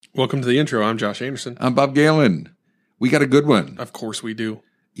Welcome to the intro. I'm Josh Anderson. I'm Bob Galen. We got a good one. Of course we do.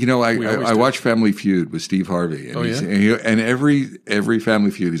 You know, I watch Family Feud with Steve Harvey. And and every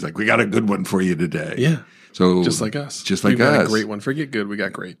Family Feud, he's like, we got a good one for you today. Yeah. So just like us. We got a great one. Forget good. We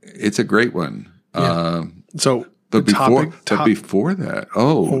got great. It's a great one. Yeah. But before that,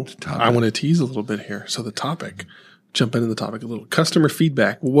 I want to tease a little bit here. So the topic, jump into the topic a little. Customer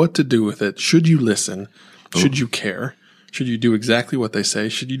feedback, what to do with it. Should you listen? Should you care? Should you do exactly what they say?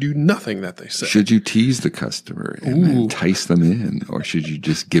 Should you do nothing that they say? Should you tease the customer and entice them in? Or should you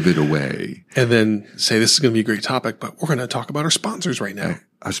just give it away? And then say, this is going to be a great topic, but we're going to talk about our sponsors right now.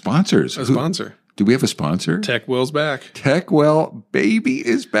 Our sponsors? Sponsor. Do we have a sponsor? TechWell's back. TechWell, baby,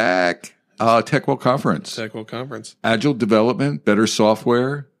 is back. TechWell Conference. TechWell Conference. Agile development, better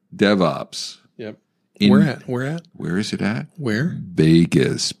software, DevOps. Yep. Where at? Where is it at? Where?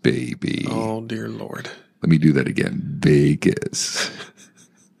 Vegas, baby. Oh, dear Lord. Let me do that again. Vegas.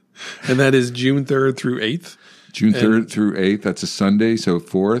 And that is June 3rd through 8th? June 3rd through 8th. That's a Sunday. So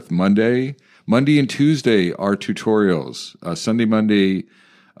 4th, Monday. Monday and Tuesday are tutorials. Sunday, Monday,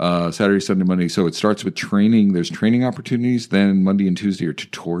 Saturday, Sunday, Monday. So it starts with training. There's training opportunities. Then Monday and Tuesday are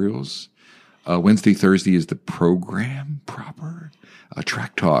tutorials. Wednesday, Thursday is the program proper.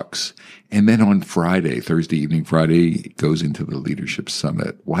 Track talks. And then on Thursday evening, Friday, it goes into the Leadership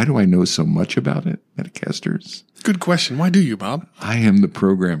Summit. Why do I know so much about it, Metacasters? Good question. Why do you, Bob? I am the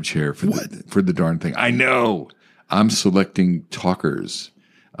program chair for the darn thing. I know. I'm selecting talkers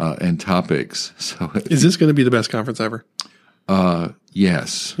and topics. So is this going to be the best conference ever?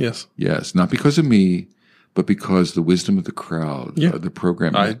 Yes. Yes. Yes. Not because of me, but because the wisdom of the crowd, the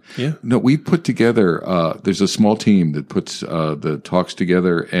program. No, we put together, there's a small team that puts the talks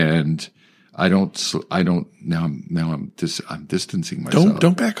together, and I'm distancing myself.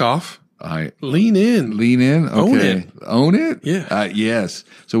 Don't back off. Lean in. Okay. Own it. Yeah. Yes.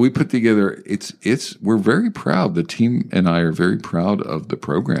 So we put together, we're very proud. The team and I are very proud of the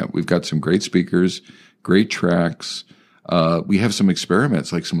program. We've got some great speakers, great tracks. We have some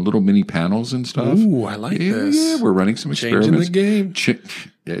experiments, like some little mini panels and stuff. Ooh, I like this. Yeah, we're running some experiments. Changing the game.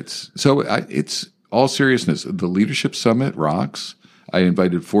 It's all seriousness. The Leadership Summit rocks. I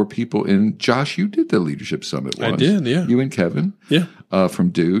invited 4 people in. Josh, you did the Leadership Summit once. I did, yeah. You and Kevin. Yeah.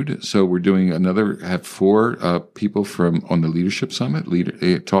 From Dude. So we're doing have 4 people on the Leadership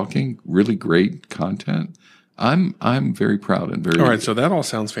Summit talking. Really great content. I'm very proud and very. All right, so that all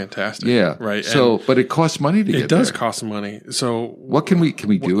sounds fantastic. Yeah, right. So, but it costs money to get there. It does cost money. So, what can we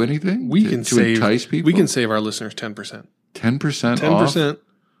do anything? We can save, entice people. We can save our listeners 10%. 10%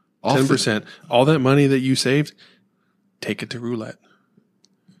 off. 10%. All that money that you saved, take it to roulette,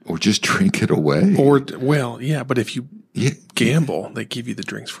 or just drink it away. But if you gamble, they give you the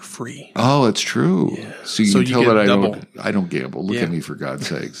drinks for free. Oh, it's true. Yeah. So you can tell that I don't gamble. Look at me, for God's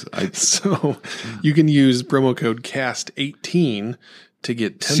sakes. So you can use promo code CAST18 to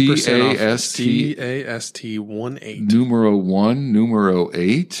get 10% off. CAST18. Numero 1, numero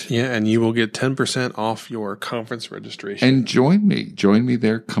 8. Yeah, and you will get 10% off your conference registration. And join me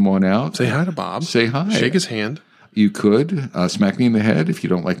there. Come on out. Say hi to Bob. Say hi. Shake his hand. You could smack me in the head if you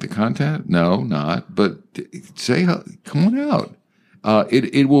don't like the content. No, not. But say, come on out.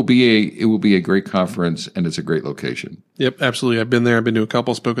 It will be a great conference, and it's a great location. Yep, absolutely. I've been there. I've been to a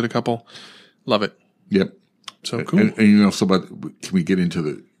couple. Spoke at a couple. Love it. Yep. So cool. And you know, can we get into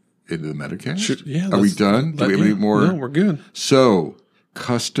the Metacast? Sure, yeah. Are we done? Do we have any more? No, we're good. So,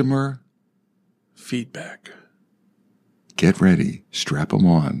 customer feedback. Get ready. Strap them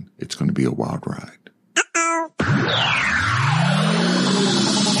on. It's going to be a wild ride.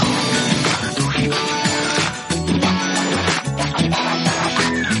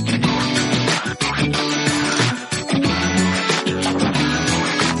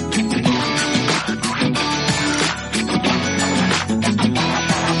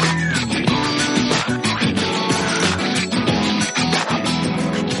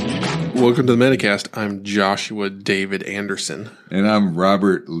 Welcome to the Metacast. I'm Joshua David Anderson. And I'm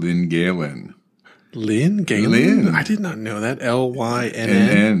Robert Lynn Galen. Lynn Galen? Lynn. I did not know that.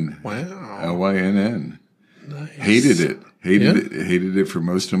 Lynn. Wow. Lynn. Nice. Hated it for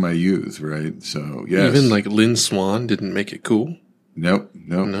most of my youth, right? So, yes. Even like Lynn Swan didn't make it cool? Nope.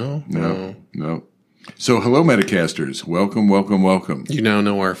 No. So, hello, Metacasters. Welcome. You now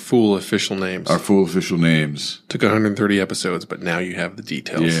know our full official names. Took 130 episodes, but now you have the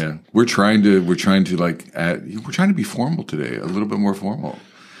details. Yeah. We're trying to be formal today, a little bit more formal.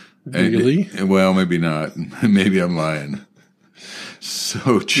 Really? Well, maybe not. Maybe I'm lying.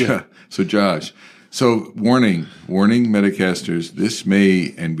 So Josh, So warning, Metacasters, this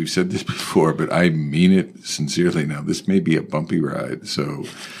may, and we've said this before, but I mean it sincerely now, this may be a bumpy ride. So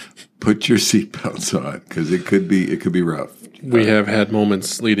put your seatbelts on because it could be rough. We have had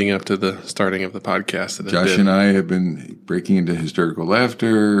moments leading up to the starting of the podcast that Josh and I have been breaking into hysterical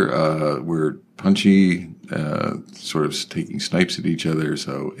laughter. We're punchy, sort of taking snipes at each other.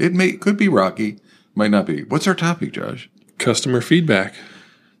 So could be rocky, might not be. What's our topic, Josh? Customer feedback.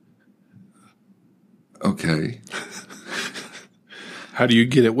 Okay. How do you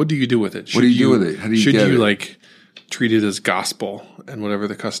get it? What do you do with it? What do you do with it? How do you should get you it? like treat it as gospel and whatever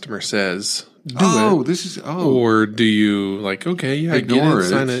the customer says, do it? Or do you like, okay, yeah, Ignore get it,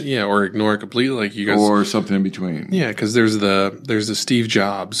 sign it. it, yeah, or ignore it completely, like you guys, or something in between. yeah, because there's the Steve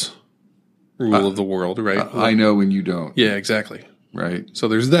Jobs rule of the world, right? I know when you don't. Yeah, exactly. Right. So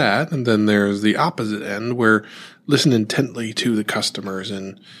there's that, and then there's the opposite end where listen intently to the customers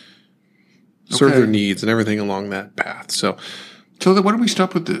and serve their needs and everything along that path. So then why don't we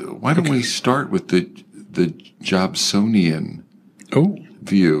start with the Jobsonian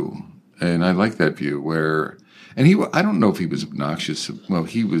view? And I like that view where, and I don't know if he was obnoxious. Well,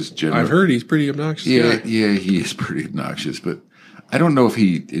 he was generally. I've heard he's pretty obnoxious. Yeah, he is pretty obnoxious, but I don't know if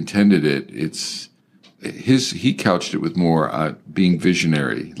he intended it. He couched it with more being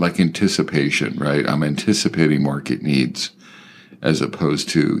visionary, like anticipation, right? I'm anticipating market needs as opposed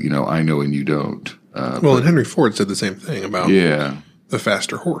to, I know and you don't. And Henry Ford said the same thing about the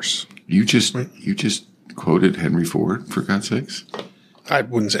faster horse. You just quoted Henry Ford, for God's sakes. I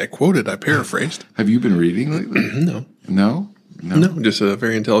wouldn't say I quoted, I paraphrased. Have you been reading lately? No. No? No, just a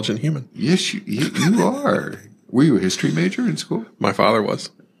very intelligent human. Yes, you are. Were you a history major in school? My father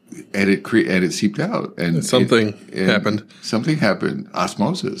was. And it seeped out. And something happened. Something happened.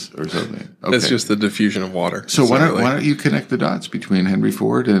 Osmosis or something. Okay. It's just the diffusion of water. So why don't you connect the dots between Henry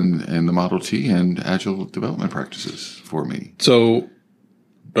Ford and the Model T and agile development practices for me? So,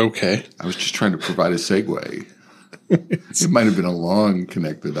 okay. I was just trying to provide a segue. It might have been a long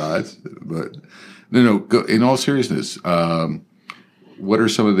connect the dots, but no. In all seriousness, what are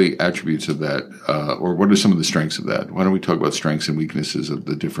some of the attributes of that, or what are some of the strengths of that? Why don't we talk about strengths and weaknesses of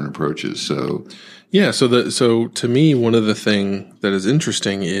the different approaches? So, yeah. So to me, one of the things that is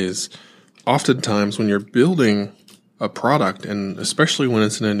interesting is oftentimes when you're building a product, and especially when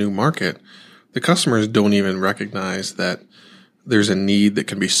it's in a new market, the customers don't even recognize that there's a need that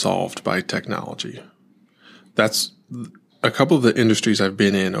can be solved by technology. That's a couple of the industries I've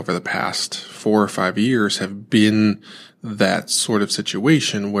been in over the past 4 or 5 years have been that sort of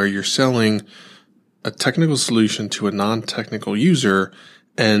situation where you're selling a technical solution to a non-technical user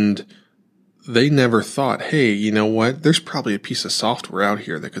and they never thought, hey, you know what? There's probably a piece of software out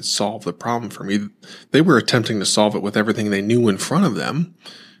here that could solve the problem for me. They were attempting to solve it with everything they knew in front of them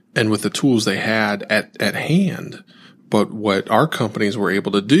and with the tools they had at hand. But what our companies were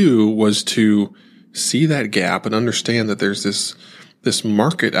able to do was to see that gap and understand that there's this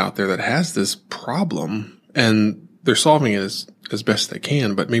market out there that has this problem and they're solving it as best they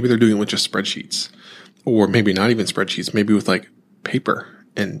can, but maybe they're doing it with just spreadsheets or maybe not even spreadsheets, maybe with like paper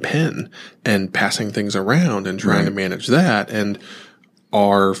and pen and passing things around and trying to manage that. And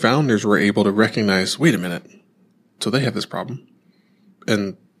our founders were able to recognize, wait a minute, so they have this problem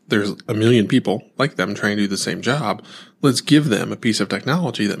and there's a million people like them trying to do the same job. Let's give them a piece of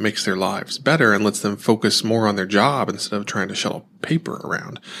technology that makes their lives better and lets them focus more on their job instead of trying to shuttle paper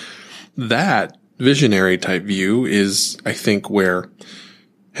around. That visionary type view is, I think, where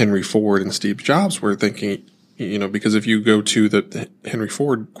Henry Ford and Steve Jobs were thinking, because if you go to the Henry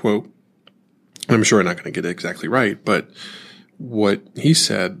Ford quote, I'm sure I'm not going to get it exactly right, but what he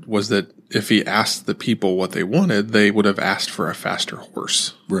said was that if he asked the people what they wanted, they would have asked for a faster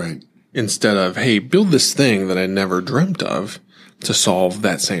horse. Right. Instead of, hey, build this thing that I never dreamt of to solve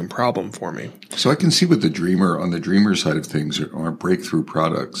that same problem for me. So I can see with on the dreamer side of things are breakthrough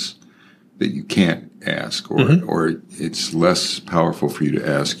products that you can't ask or it's less powerful for you to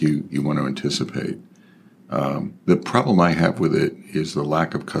ask, you want to anticipate. The problem I have with it is the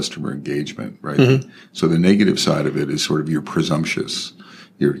lack of customer engagement, right? Mm-hmm. So the negative side of it is sort of you're presumptuous.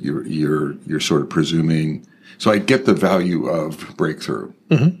 You're sort of presuming. So I get the value of breakthrough,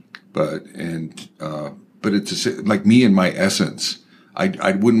 but it's like me and my essence.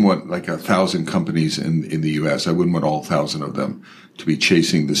 I wouldn't want like 1,000 companies in the U.S. I wouldn't want all 1,000 of them to be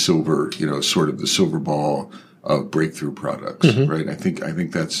chasing the silver, sort of the silver ball of breakthrough products, right? I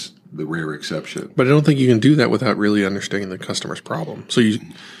think that's the rare exception. But I don't think you can do that without really understanding the customer's problem. So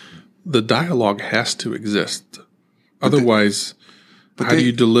the dialogue has to exist. Otherwise, how do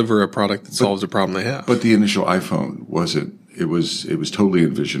you deliver a product that solves a problem they have? But the initial iPhone wasn't. It was totally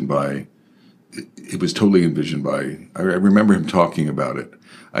envisioned by it was totally envisioned by. I remember him talking about it.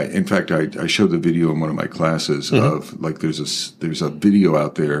 In fact, I showed the video in one of my classes of like there's a video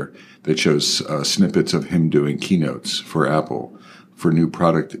out there that shows snippets of him doing keynotes for Apple for new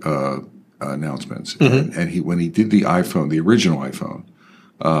product announcements, and he when he did the iPhone, the original iPhone.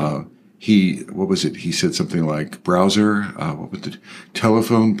 What was it? He said something like browser, what was it?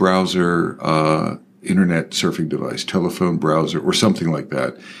 Telephone, browser, internet surfing device, telephone, browser, or something like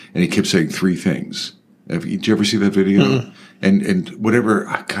that. And he kept saying three things. Did you ever see that video? And whatever,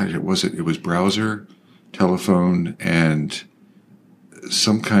 God, it was browser, telephone, and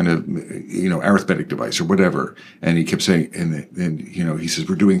some kind of, arithmetic device or whatever. And he kept saying, and then, he says,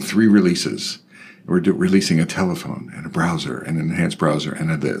 we're doing 3 releases. We're releasing a telephone and a browser and an enhanced browser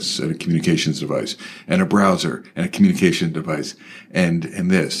and a communications device and a browser and a communication device and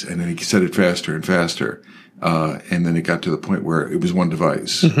this. And then he said it faster and faster. And then it got to the point where it was one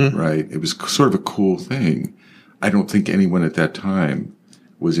device, right? It was sort of a cool thing. I don't think anyone at that time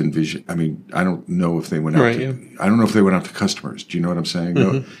was envisioned. I mean, I don't know if they went out I don't know if they went out to customers. Do you know what I'm saying?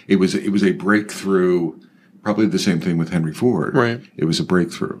 No, it was a breakthrough, probably the same thing with Henry Ford. Right. It was a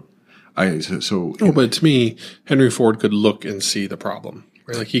breakthrough. But to me, Henry Ford could look and see the problem,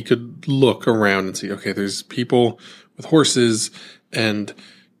 right? Like he could look around and see, okay, there's people with horses and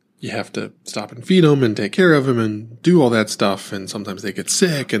you have to stop and feed them and take care of them and do all that stuff. And sometimes they get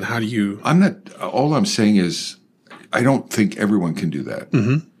sick. And how do you? All I'm saying is I don't think everyone can do that.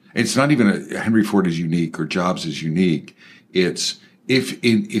 It's not even Henry Ford is unique or Jobs is unique. It's if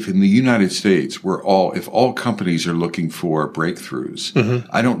in the United States if all companies are looking for breakthroughs,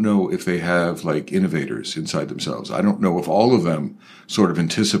 I don't know if they have like innovators inside themselves. I don't know if all of them sort of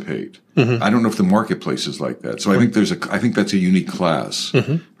anticipate. I don't know if the marketplace is like that. So I think that's a unique class,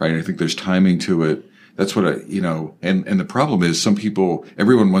 right? I think there's timing to it. That's what and the problem is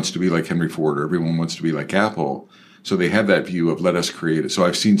everyone wants to be like Henry Ford or everyone wants to be like Apple. So they have that view of let us create it. So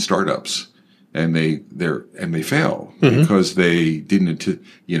I've seen startups and they fail because they didn't,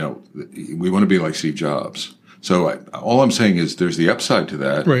 we want to be like Steve Jobs. So all I'm saying is there's the upside to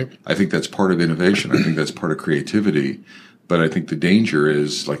that. Right. I think that's part of innovation. I think that's part of creativity. But I think the danger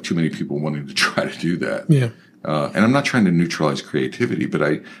is like too many people wanting to try to do that. Yeah. And I'm not trying to neutralize creativity, but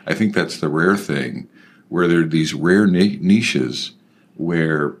I think that's the rare thing where there are these rare niches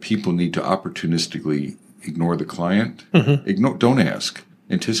where people need to opportunistically ignore the client. Don't ask,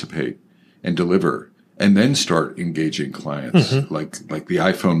 anticipate, and deliver, and then start engaging clients like the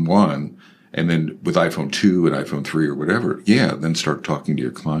iPhone 1, and then with iPhone 2 and iPhone 3 or whatever, then start talking to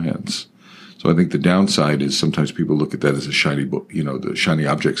your clients. So I think the downside is sometimes people look at that as a shiny, the shiny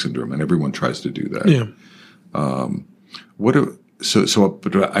object syndrome, and everyone tries to do that. Yeah.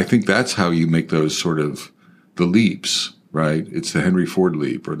 But I think that's how you make those sort of the leaps, right? It's the Henry Ford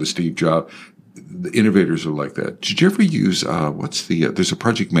leap or the Steve Jobs. The innovators are like that. Did you ever use there's a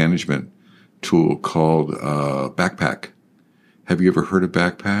project management tool called Backpack. Have you ever heard of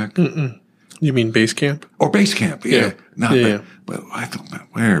Backpack? You mean Basecamp? Or Basecamp, yeah. Yeah. But I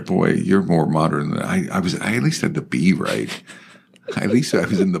thought, boy, you're more modern than I was. I at least had the B right. At least I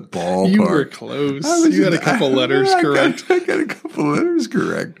was in the ballpark. You were close. You had a couple letters correct. I got a couple letters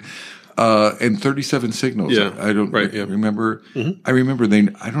correct. And 37 Signals. Yeah. I don't remember. I remember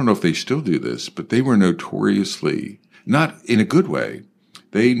I don't know if they still do this, but they were notoriously, not in a good way,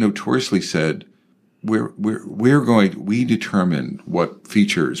 they notoriously said, we determine what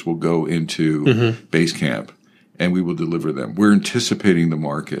features will go into Basecamp and we will deliver them. We're anticipating the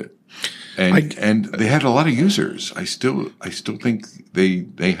market. And they had a lot of users. I still think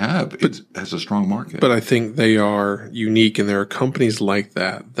they have. It has a strong market. But I think they are unique, and there are companies like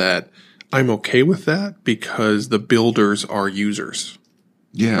that I'm okay with that because the builders are users.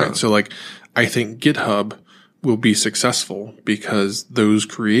 Yeah. Right? So I think GitHub will be successful because those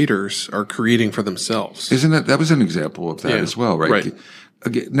creators are creating for themselves. Isn't that was an example of that as well, right? Right.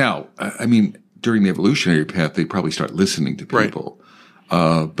 Again, now, I mean, during the evolutionary path, they probably start listening to people.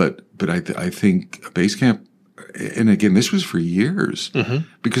 Right. But I think Basecamp, and again, this was for years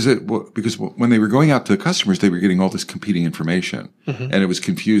because when they were going out to customers, they were getting all this competing information and it was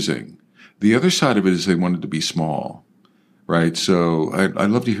confusing. The other side of it is they wanted to be small, right? So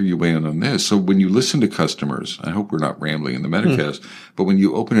I'd love to hear you weigh in on this. So when you listen to customers, I hope we're not rambling in the Metacast, but when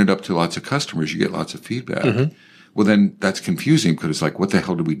you open it up to lots of customers, you get lots of feedback. Well, then that's confusing because it's like, what the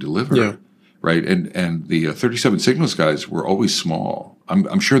hell do we deliver? Yeah. Right. And the 37 Signals guys were always small.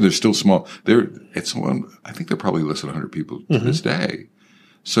 I'm sure they're still small. I think they're probably less than 100 people to this day.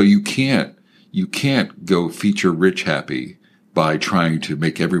 So you can't go feature rich happy by trying to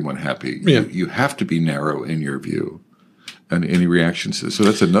make everyone happy. Yeah. You have to be narrow in your view. And any reactions to this? So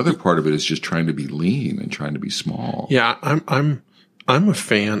that's another part of it, is just trying to be lean and trying to be small. Yeah, I'm a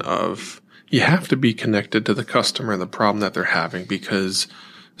fan of, you have to be connected to the customer and the problem that they're having, because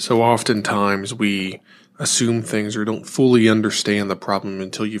so oftentimes we assume things or don't fully understand the problem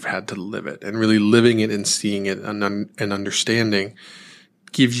until you've had to live it. And really living it and seeing it and understanding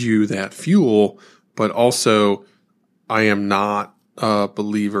gives you that fuel. But also, I am not a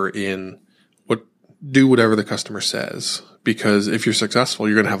believer in do whatever the customer says, because if you're successful,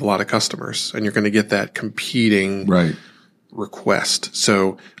 you're going to have a lot of customers and you're going to get that competing request.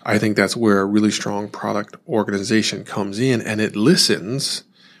 So I think that's where a really strong product organization comes in, and it listens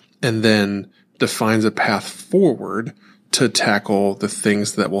and then defines a path forward to tackle the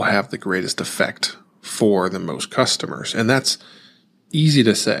things that will have the greatest effect for the most customers. And that's easy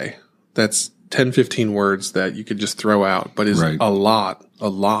to say. That's 10, 15 words that you could just throw out, but is a lot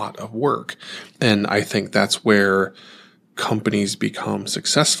of work. And I think that's where companies become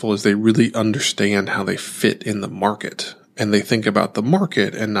successful, is they really understand how they fit in the market, and they think about the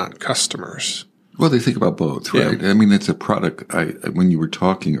market and not customers. Well, they think about both, right? Yeah. I mean, it's a product. When you were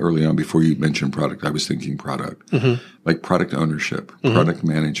talking early on, before you mentioned product, I was thinking product, like product ownership, product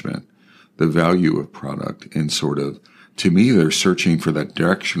management, the value of product, and sort of, to me, they're searching for that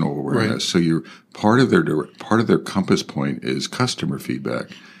directional awareness. Right. So you're part of their compass point is customer feedback.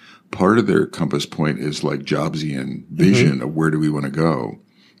 Part of their compass point is like Jobsian vision of where do we want to go.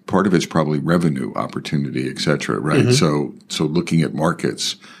 Part of it's probably revenue opportunity, et cetera, right? So looking at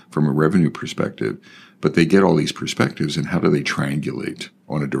markets from a revenue perspective, but they get all these perspectives, and how do they triangulate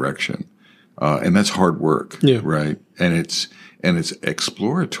on a direction? And that's hard work, right? And it's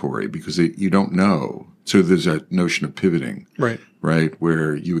exploratory, because you don't know. So there's a notion of pivoting, right?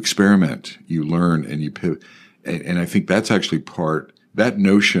 Where you experiment, you learn, and you pivot. And I think that's actually that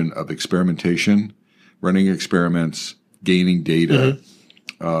notion of experimentation, running experiments, gaining data.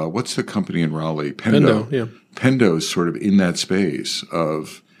 What's the company in Raleigh? Pendo. Pendo is sort of in that space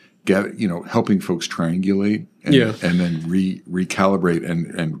of helping folks triangulate and then recalibrate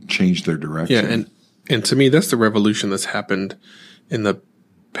and change their direction. Yeah, and to me, that's the revolution that's happened in the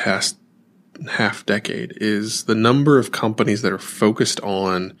past half decade, is the number of companies that are focused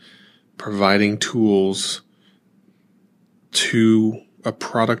on providing tools to a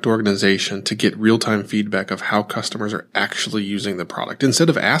product organization to get real-time feedback of how customers are actually using the product. Instead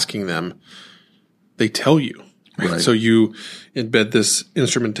of asking them, they tell you. Right. So you embed this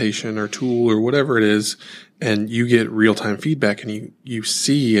instrumentation or tool or whatever it is, and you get real-time feedback, and you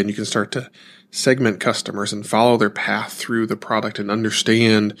see, and you can start to segment customers and follow their path through the product and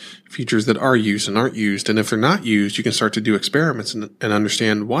understand features that are used and aren't used. And if they're not used, you can start to do experiments and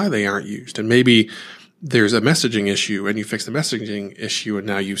understand why they aren't used. And maybe there's a messaging issue, and you fix the messaging issue, and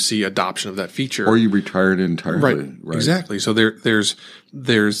now you see adoption of that feature. Or you retire it entirely. Right. Exactly. So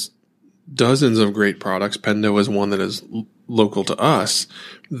there's dozens of great products. Pendo is one that is local to us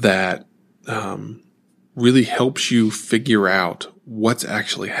that really helps you figure out what's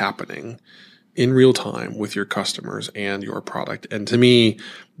actually happening in real time with your customers and your product. And to me,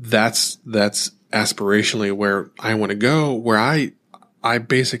 that's aspirationally where I want to go, where I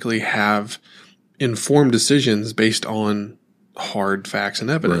basically have informed decisions based on hard facts and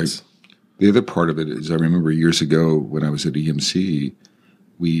evidence. Right. The other part of it is, I remember years ago when I was at EMC,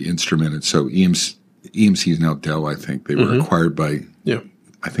 we instrumented. So EMC is now Dell, I think. They were acquired by,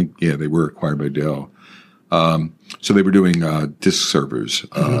 they were acquired by Dell. So they were doing disk servers,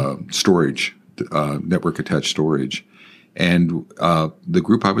 storage, network attached storage. And the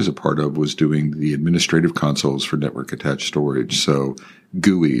group I was a part of was doing the administrative consoles for network attached storage. So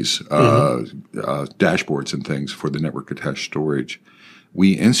GUIs, dashboards and things for the network attached storage.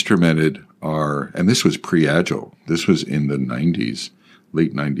 We instrumented and this was pre-Agile. This was in the 90s,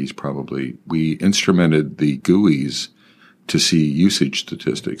 late 90s probably. We instrumented the GUIs to see usage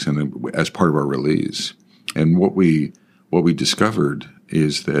statistics, and then as part of our release. And what we discovered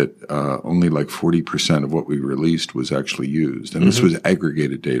is that only like 40% of what we released was actually used. And this was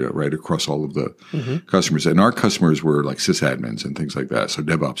aggregated data, right, across all of the customers. And our customers were like sysadmins and things like that, so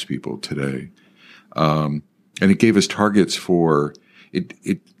DevOps people today. And it gave us targets for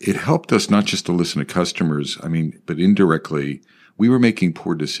it helped us not just to listen to customers, but indirectly, we were making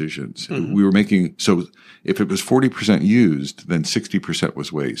poor decisions. We were so if it was 40% used, then 60%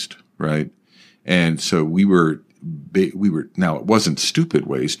 was waste, right? And so we were now it wasn't stupid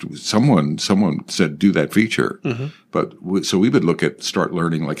waste. Someone said, do that feature. But so we would start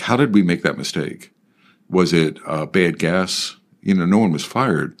learning, like, how did we make that mistake? Was it bad gas? No one was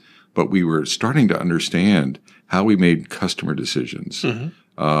fired, but we were starting to understand how we made customer decisions.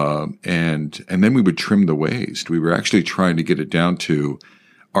 And then we would trim the waste. We were actually trying to get it down to,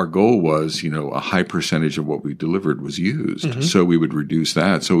 our goal was, a high percentage of what we delivered was used. So we would reduce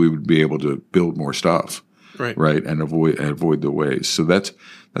that, so we would be able to build more stuff, right, and avoid the waste. So that's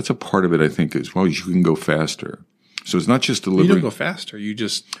a part of it, I think, as well. You can go faster. So it's not just delivering. You don't go faster. You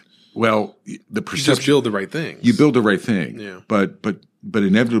just the perception. You just build the right thing. You build the right thing. Yeah. But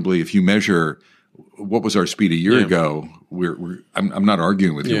inevitably, if you measure what was our speed a year ago, I'm not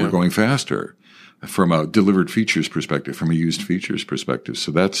arguing with you. Yeah. We're going faster from a delivered features perspective, from a used features perspective.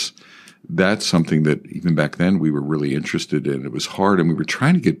 So that's something that even back then we were really interested in. It was hard, and we were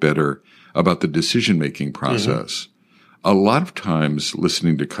trying to get better about the decision-making process. A lot of times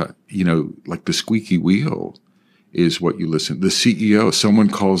listening to, like the squeaky wheel is what you listen. The CEO, someone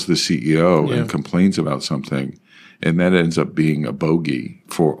calls the CEO and complains about something, and that ends up being a bogey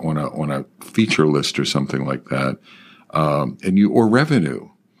on a feature list or something like that. Or revenue.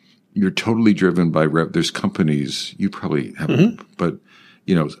 You're totally driven by there's companies you probably haven't, but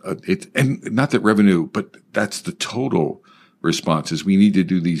and not that revenue, but that's the total response is we need to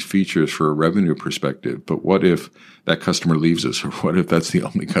do these features for a revenue perspective. But what if that customer leaves us, or what if that's the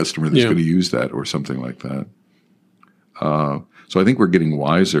only customer that's going to use that, or something like that? So I think we're getting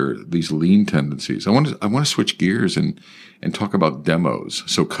wiser. These lean tendencies. I want to switch gears and talk about demos.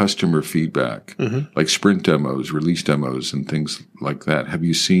 So customer feedback, like sprint demos, release demos, and things like that. Have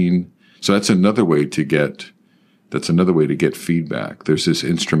you seen? So that's another way to get feedback. There's this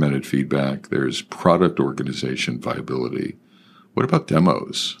instrumented feedback. There's product organization viability. What about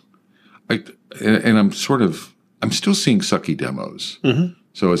demos? I'm still seeing sucky demos.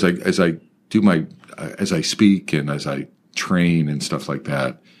 So as I speak and as I train and stuff like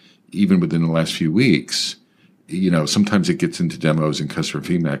that, even within the last few weeks, sometimes it gets into demos and customer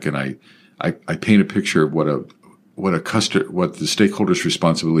feedback, and I paint a picture of what the stakeholders'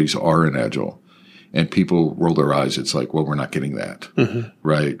 responsibilities are in Agile, and people roll their eyes. It's like, well, we're not getting that,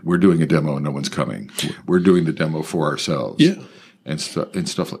 right? We're doing a demo and no one's coming. We're doing the demo for ourselves, and stuff.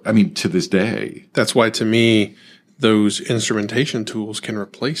 To this day, that's why to me, those instrumentation tools can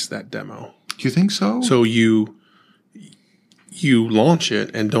replace that demo. Do you think so? So you launch it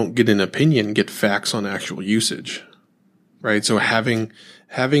and don't get an opinion, get facts on actual usage, right? So having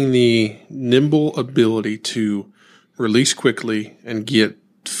the nimble ability to release quickly and get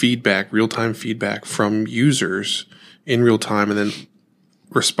feedback, real-time feedback from users in real time, and then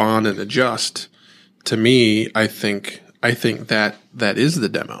respond and adjust. To me, I think that is the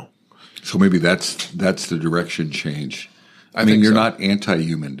demo. So maybe that's the direction change. I think you're so. Not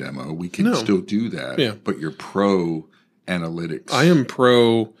anti-human demo. We can still do that, but you're pro analytics. I am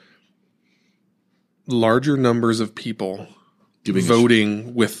pro larger numbers of people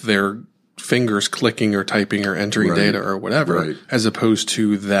voting with their fingers clicking or typing or entering data or whatever, as opposed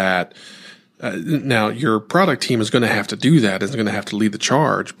to that. Now, your product team is going to have to do that. It's going to have to lead the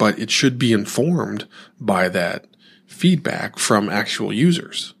charge, but it should be informed by that feedback from actual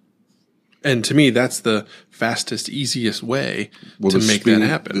users. And to me, that's the fastest, easiest way to make that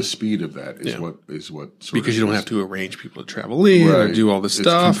happen. The speed of that is what because you don't have to arrange people to travel in or do all this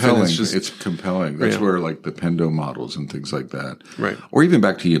stuff. Compelling. It's compelling. That's where like the Pendo models and things like that. Right. Or even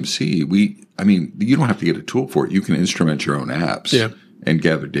back to EMC, you don't have to get a tool for it. You can instrument your own apps and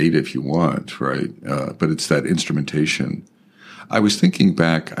gather data if you want, right? But it's that instrumentation. I was thinking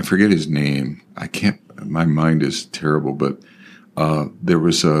back, I forget his name. My mind is terrible, but there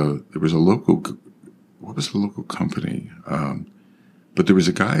was a local, what was the local company? But there was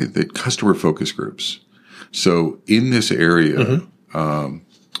a guy that customer focus groups. So in this area,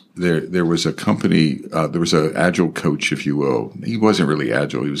 there was a company, there was an agile coach, if you will. He wasn't really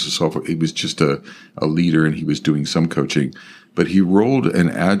agile. He was just a leader, and he was doing some coaching, but he rolled an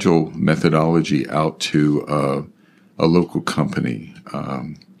agile methodology out to a local company.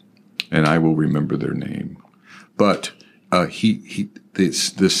 And I will remember their name, but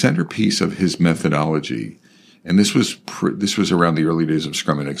the centerpiece of his methodology, and this was around the early days of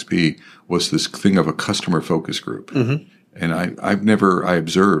Scrum and XP, was this thing of a customer focus group. And I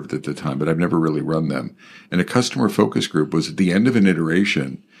observed at the time, but I've never really run them. And a customer focus group was at the end of an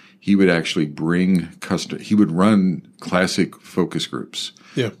iteration, he would actually he would run classic focus groups,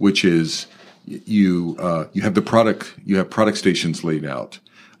 which is you have product stations laid out.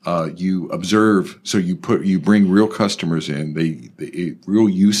 You observe, so you bring real customers in, the real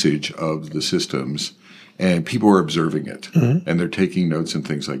usage of the systems, and people are observing it, and they're taking notes and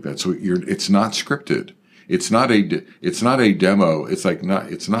things like that. So it's not scripted. It's not a demo. It's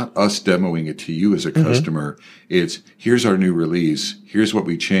not us demoing it to you as a customer. It's here's our new release. Here's what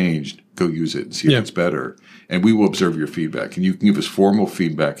we changed. go use it and see if it's better. And we will observe your feedback. And you can give us formal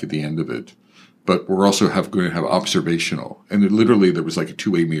feedback at the end of it. But we're also going to have observational. And there was like a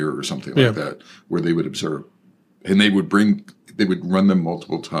two-way mirror or something like that where they would observe. And they would run them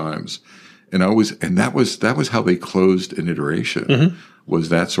multiple times. And that was how they closed an iteration, was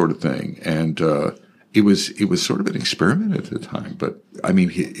that sort of thing. And it was sort of an experiment at the time. But I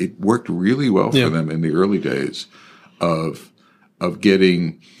mean, it worked really well for them in the early days of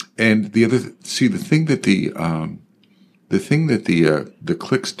getting. And the thing that the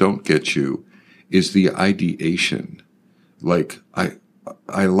clicks don't get you is the ideation. Like,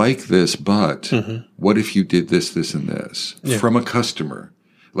 I like this, but what if you did this, this, and this from a customer?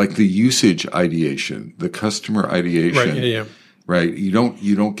 Like the usage ideation, the customer ideation. Right. You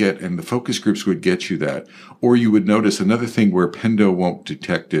don't get, and the focus groups would get you that. Or you would notice another thing where Pendo won't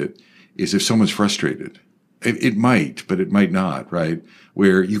detect it is if someone's frustrated. It might, but it might not, right?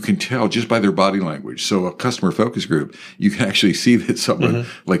 Where you can tell just by their body language. So a customer focus group, you can actually see that someone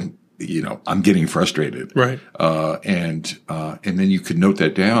I'm getting frustrated. Right. And then you could note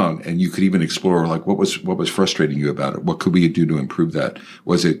that down, and you could even explore like what was frustrating you about it? What could we do to improve that?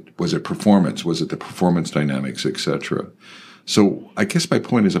 Was it performance? Was it the performance dynamics, etc.? So I guess my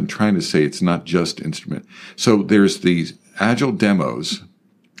point is I'm trying to say it's not just instrument. So there's these agile demos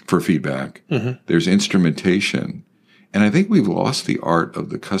for feedback. There's instrumentation. And I think we've lost the art of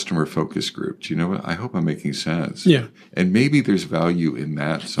the customer focus group. Do you know what? I hope I'm making sense. Yeah. And maybe there's value in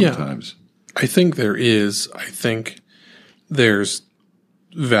that sometimes. Yeah. I think there is. I think there's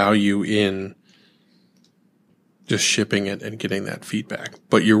value in just shipping it and getting that feedback.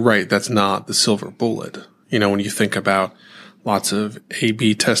 But you're right. That's not the silver bullet. When you think about lots of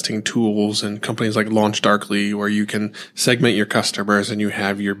A/B testing tools and companies like LaunchDarkly, where you can segment your customers and you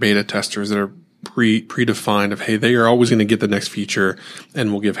have your beta testers that are predefined of, hey, they are always going to get the next feature,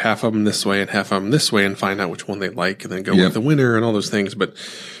 and we'll give half of them this way and half of them this way and find out which one they like and then go with the winner and all those things. But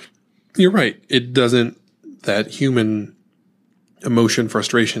you're right. It doesn't, that human emotion,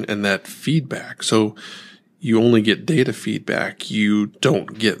 frustration, and that feedback. So you only get data feedback. You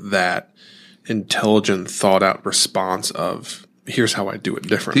don't get that intelligent, thought out response of, here's how I do it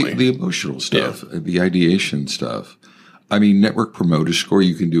differently. The emotional stuff, the ideation stuff. I mean, Network Promoter Score,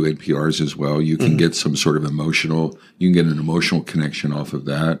 you can do NPRs as well. You can get some sort of you can get an emotional connection off of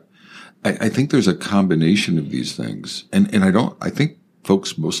that. I think there's a combination of these things. And I think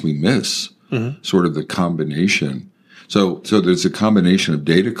folks mostly miss sort of the combination. So there's a combination of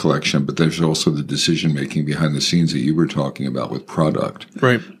data collection, but there's also the decision making behind the scenes that you were talking about with product.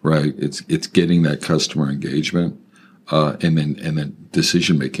 Right. Right. It's getting that customer engagement. And then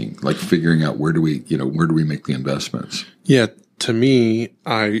decision making, like figuring out where do we make the investments? Yeah, to me,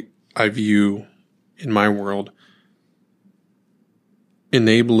 I view in my world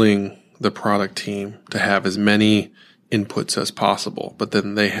enabling the product team to have as many inputs as possible, but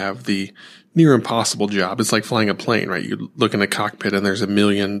then they have the near impossible job. It's like flying a plane, right? You look in a cockpit and there's a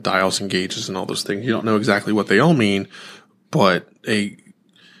million dials and gauges and all those things. You don't know exactly what they all mean, but a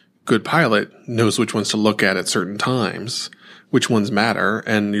good pilot knows which ones to look at certain times, which ones matter,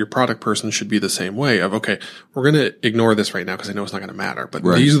 and your product person should be the same way of, okay, we're going to ignore this right now because I know it's not going to matter, but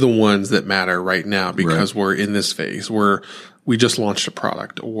these are the ones that matter right now because we're in this phase where we just launched a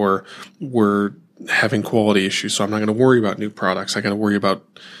product or we're having quality issues, so I'm not going to worry about new products. I got to worry about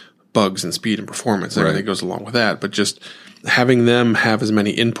bugs and speed and performance and everything goes along with that, but just having them have as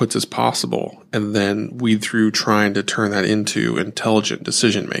many inputs as possible and then weed through trying to turn that into intelligent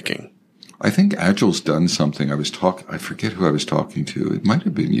decision making. I think Agile's done something. I forget who I was talking to. It might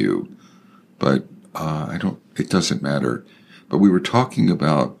have been you, but it doesn't matter. But we were talking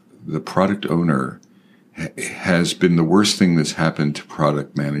about the product owner has been the worst thing that's happened to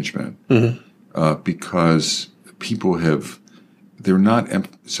product management because people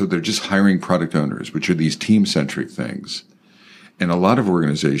they're just hiring product owners, which are these team-centric things. And a lot of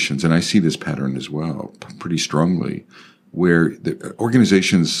organizations, and I see this pattern as well pretty strongly, where the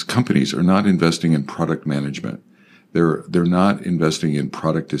organizations, companies are not investing in product management. They're not investing in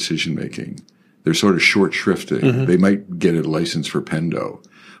product decision making. They're sort of short shrifting. They might get a license for Pendo,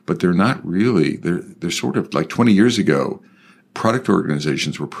 but they're not really. They're sort of like 20 years ago, product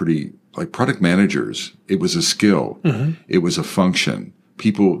organizations were pretty like product managers. It was a skill. It was a function.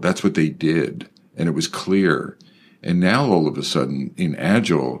 People, that's what they did, and it was clear. And now all of a sudden in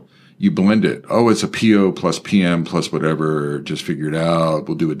Agile, you blend it. Oh, it's a PO plus PM plus whatever. Just figure it out.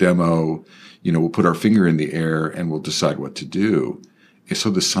 We'll do a demo. We'll put our finger in the air and we'll decide what to do. And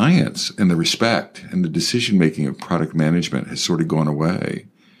so the science and the respect and the decision making of product management has sort of gone away.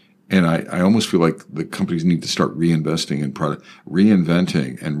 And I almost feel like the companies need to start reinvesting in product,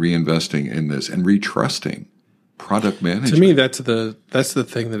 reinventing and reinvesting in this and retrusting product management. To me, that's the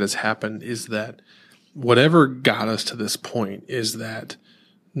thing that has happened is that whatever got us to this point is that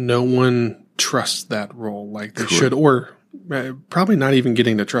no one trusts that role like they should, or probably not even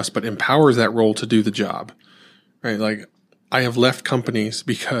getting to trust, but empowers that role to do the job, right? Like I have left companies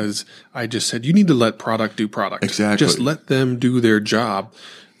because I just said, you need to let product do product. Exactly. Just let them do their job.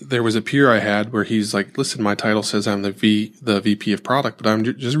 There was a peer I had where he's like, listen, my title says I'm the VP of product, but I'm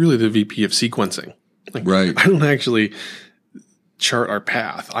just really the VP of sequencing. Like, right. I don't actually chart our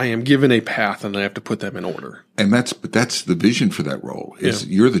path. I am given a path and I have to put them in order. And that's the vision for that role is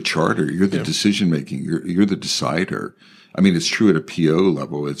you're the charter, you're the decision making, you're the decider. I mean, it's true at a PO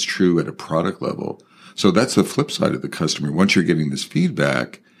level. It's true at a product level. So that's the flip side of the customer. Once you're getting this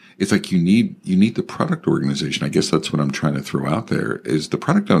feedback, it's like you need the product organization. I guess that's what I'm trying to throw out there is the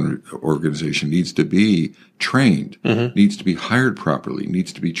product organization needs to be trained, needs to be hired properly,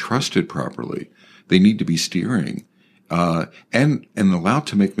 needs to be trusted properly. They need to be steering, and allowed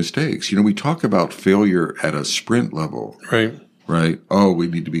to make mistakes. You know, we talk about failure at a sprint level. Right. Oh, we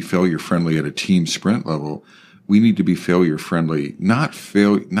need to be failure friendly at a team sprint level. We need to be failure friendly, not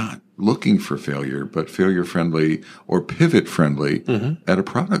looking for failure, but failure friendly or pivot friendly at a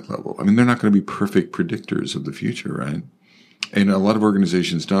product level. I mean, they're not going to be perfect predictors of the future, right? And a lot of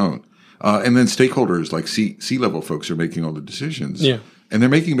organizations don't. And then stakeholders like C-level folks are making all the decisions. Yeah. And they're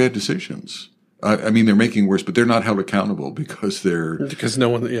making bad decisions. I mean, they're making worse, but they're not held accountable because no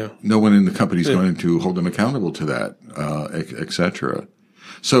one in the company is going to hold them accountable to that, et cetera.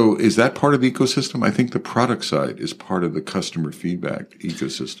 So is that part of the ecosystem? I think the product side is part of the customer feedback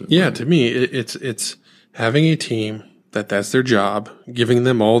ecosystem. Yeah, right? To me, it's having a team that's their job, giving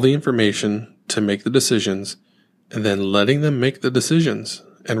them all the information to make the decisions, and then letting them make the decisions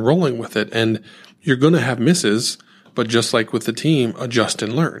and rolling with it. And you're going to have misses, but just like with the team, adjust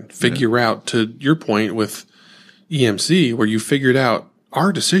and learn. Figure out, to your point with EMC, where you figured out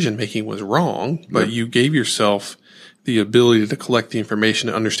our decision making was wrong, but you gave yourself the ability to collect the information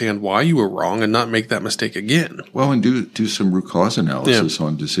to understand why you were wrong and not make that mistake again. Well, and do some root cause analysis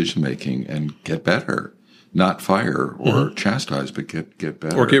on decision making and get better. Not fire or chastise, but get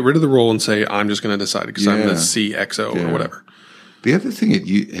better. Or get rid of the role and say, I'm just going to decide because I'm the CXO or whatever. The other thing at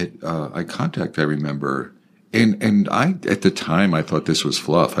iContact, I remember, and I at the time I thought this was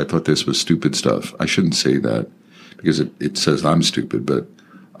fluff. I thought this was stupid stuff. I shouldn't say that because it says I'm stupid, but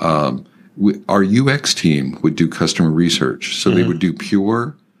our UX team would do customer research. So they would do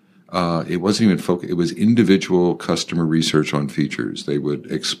pure, it wasn't even focus. It was individual customer research on features. They would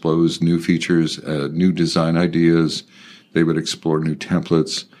expose new features, new design ideas. They would explore new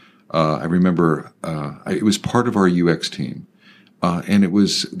templates. I remember, it was part of our UX team. And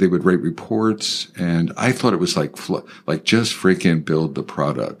they would write reports, and I thought it was like just freaking build the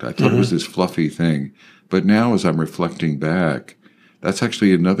product. I thought it was this fluffy thing. But now as I'm reflecting back, that's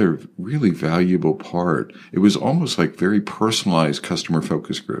actually another really valuable part. It was almost like very personalized customer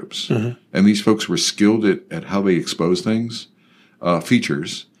focus groups. And these folks were skilled at how they expose things,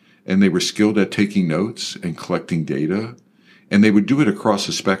 features, and they were skilled at taking notes and collecting data, and they would do it across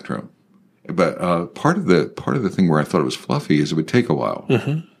the spectrum. But part of the thing where I thought it was fluffy is it would take a while.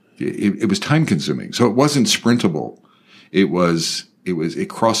 It was time consuming, so it wasn't sprintable. It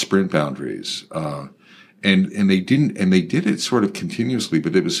crossed sprint boundaries. And they did it sort of continuously,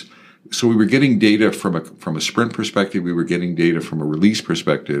 but so we were getting data from a sprint perspective, we were getting data from a release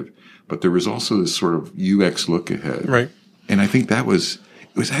perspective, but there was also this sort of UX look ahead. Right. And I think it was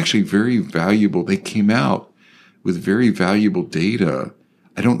actually very valuable. They came out with very valuable data.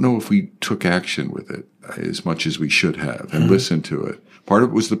 I don't know if we took action with it as much as we should have and listened to it. Part of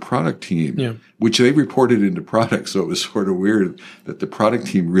it was the product team, which they reported into product. So it was sort of weird that the product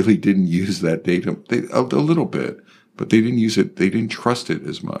team really didn't use that data a little bit, but they didn't use it. They didn't trust it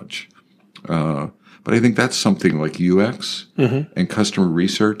as much. But I think that's something like UX and customer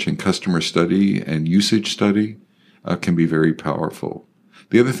research and customer study and usage study can be very powerful.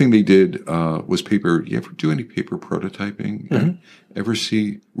 The other thing they did was paper. You ever do any paper prototyping? Ever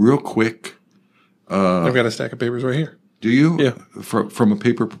see real quick? I've got a stack of papers right here. Do you? Yeah. From a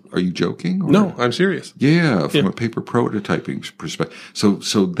paper, are you joking? Or? No, I'm serious. Yeah, from a paper prototyping perspective.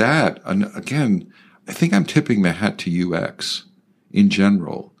 So that, again, I think I'm tipping the hat to UX in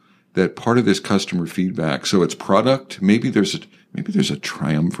general, that part of this customer feedback, so it's product, maybe there's a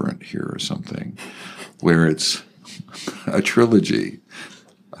triumvirate here or something, where it's a trilogy,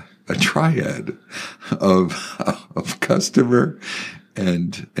 a triad of customer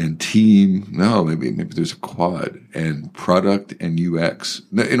and team. No, maybe there's a quad and product and UX.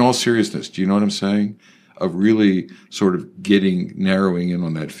 In all seriousness, do you know what I'm saying? Of really sort of narrowing in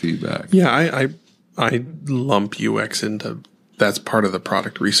on that feedback. Yeah, I lump UX into that's part of the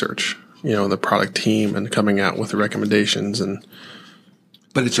product research, the product team and coming out with the recommendations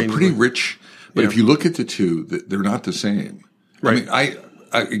But it's a pretty rich. But if you look at the two, they're not the same. Right. I mean,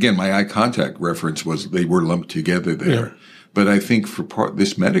 again, my eye contact reference was they were lumped together there. Yeah. But I think for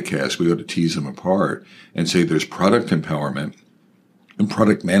this Metacast, we ought to tease them apart and say there's product empowerment and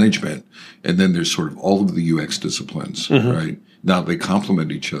product management, and then there's sort of all of the UX disciplines, right? Now they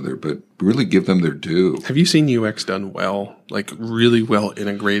complement each other, but really give them their due. Have you seen UX done well, like really well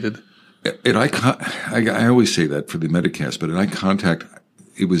integrated? I always say that for the Metacast, but at Eye Contact,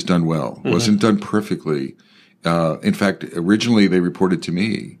 it was done well. It wasn't done perfectly. In fact, originally they reported to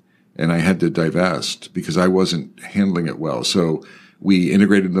me, and I had to divest because I wasn't handling it well. So we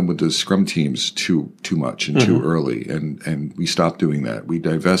integrated them with the Scrum teams too much and too early, and we stopped doing that. We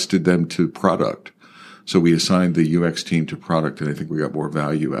divested them to product. So we assigned the UX team to product, and I think we got more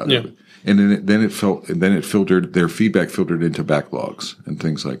value out of it. And then it filtered, their feedback filtered into backlogs and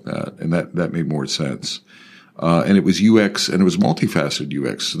things like that, and that made more sense. And it was UX, and it was multifaceted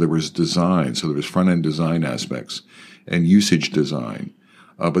UX. So there was design, so there was front end design aspects and usage design.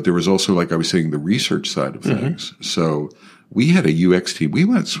 But there was also, like I was saying, the research side of things. So we had a UX team. We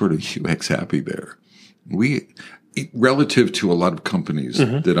went sort of UX happy there. Relative to a lot of companies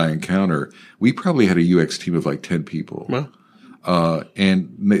that I encounter, we probably had a UX team of like 10 people. Wow.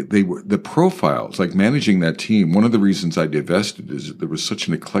 And they were the profiles, like managing that team. One of the reasons I divested is that there was such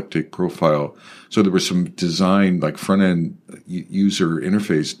an eclectic profile. So there was some design, like front end user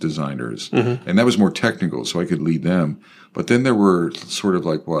interface designers, and that was more technical, so I could lead them. But then there were sort of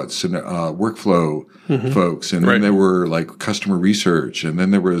like workflow folks, and then there were like customer research, and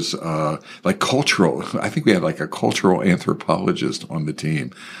then there was like cultural. I think we had like a cultural anthropologist on the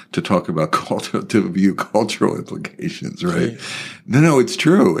team to talk about to view cultural implications. Right? No, it's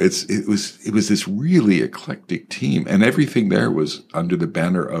true. It was this really eclectic team, and everything there was under the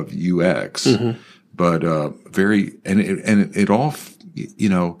banner of UX, but it all.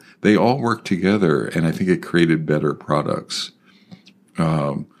 They all work together, and I think it created better products.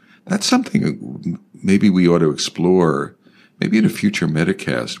 That's something maybe we ought to explore. Maybe in a future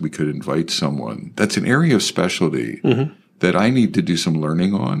Metacast, we could invite someone. That's an area of specialty that I need to do some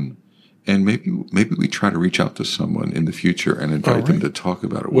learning on, and maybe we try to reach out to someone in the future and invite them to talk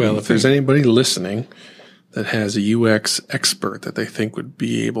about it. Well, if there's anybody listening that has a UX expert that they think would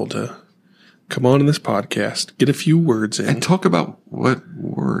be able to come on in this podcast, get a few words in. And talk about what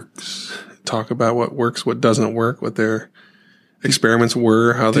works. Talk about what works, what doesn't work, what their experiments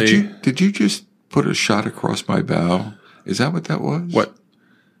were, how Did you just put a shot across my bow? Is that what that was?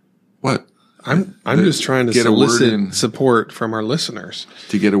 What? I'm just trying to solicit support from our listeners.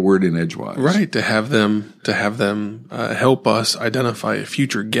 To get a word in edgewise. Right, to have them help us identify a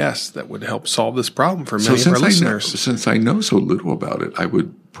future guest that would help solve this problem for many of our listeners. Since I know so little about it, I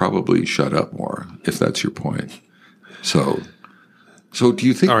would probably shut up more, if that's your point. So do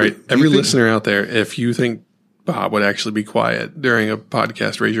you think... All right, every listener out there, if you think Bob would actually be quiet during a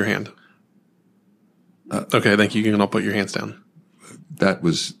podcast, raise your hand. Okay, thank you. You can all put your hands down. That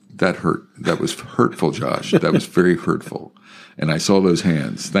hurt. That was hurtful, Josh. That was very hurtful. And I saw those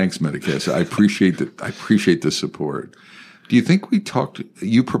hands. Thanks, Metacast. I appreciate the support. Do you think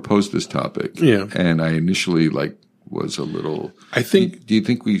you proposed this topic? Yeah. And I initially was a little, I think we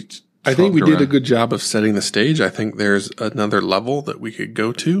did a good job of setting the stage. I think there's another level that we could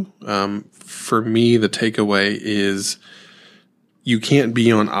go to. For me, the takeaway is you can't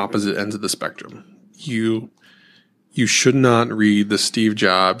be on opposite ends of the spectrum. You should not read the Steve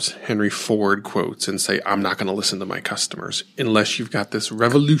Jobs, Henry Ford quotes and say, I'm not going to listen to my customers unless you've got this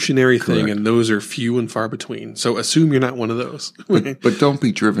revolutionary thing. And those are few and far between. So assume you're not one of those. But don't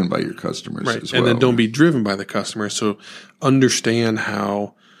be driven by your customers as well. And then don't be driven by the customers. So understand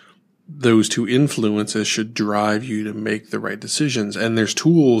how those two influences should drive you to make the right decisions. And there's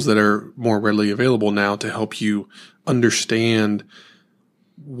tools that are more readily available now to help you understand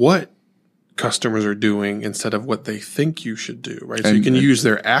what customers are doing instead of what they think you should do, right? So you can use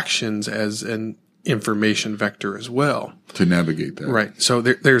their actions as an information vector as well. To navigate that. Right. So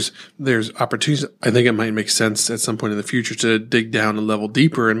there's opportunities. I think it might make sense at some point in the future to dig down a level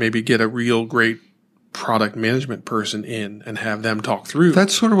deeper and maybe get a real great product management person in and have them talk through.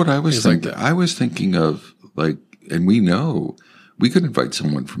 That's sort of what I was thinking. I was thinking of and we know we could invite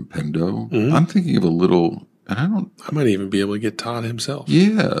someone from Pendo. I'm thinking of a little... I might even be able to get Todd himself.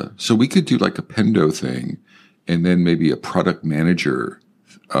 Yeah. So we could do like a Pendo thing and then maybe a product manager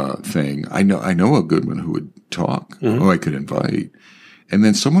thing. I know a good one who would talk, who I could invite, and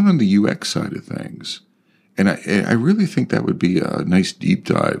then someone on the UX side of things. And I really think that would be a nice deep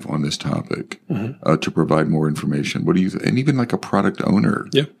dive on this topic to provide more information. What do you and even like a product owner?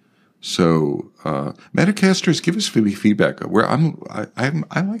 Yeah. So, Metacasters, give us feedback. Where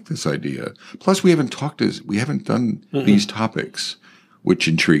I like this idea. Plus, we haven't done these topics, which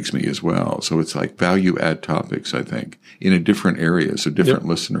intrigues me as well. So it's like value add topics, I think, in a different area, so different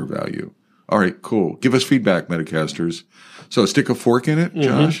listener value. All right, cool. Give us feedback, Metacasters. So stick a fork in it,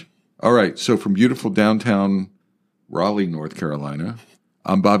 Josh. All right. So from beautiful downtown Raleigh, North Carolina,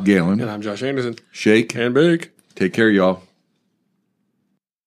 I'm Bob Galen. And I'm Josh Anderson. Shake and bake. Take care, y'all.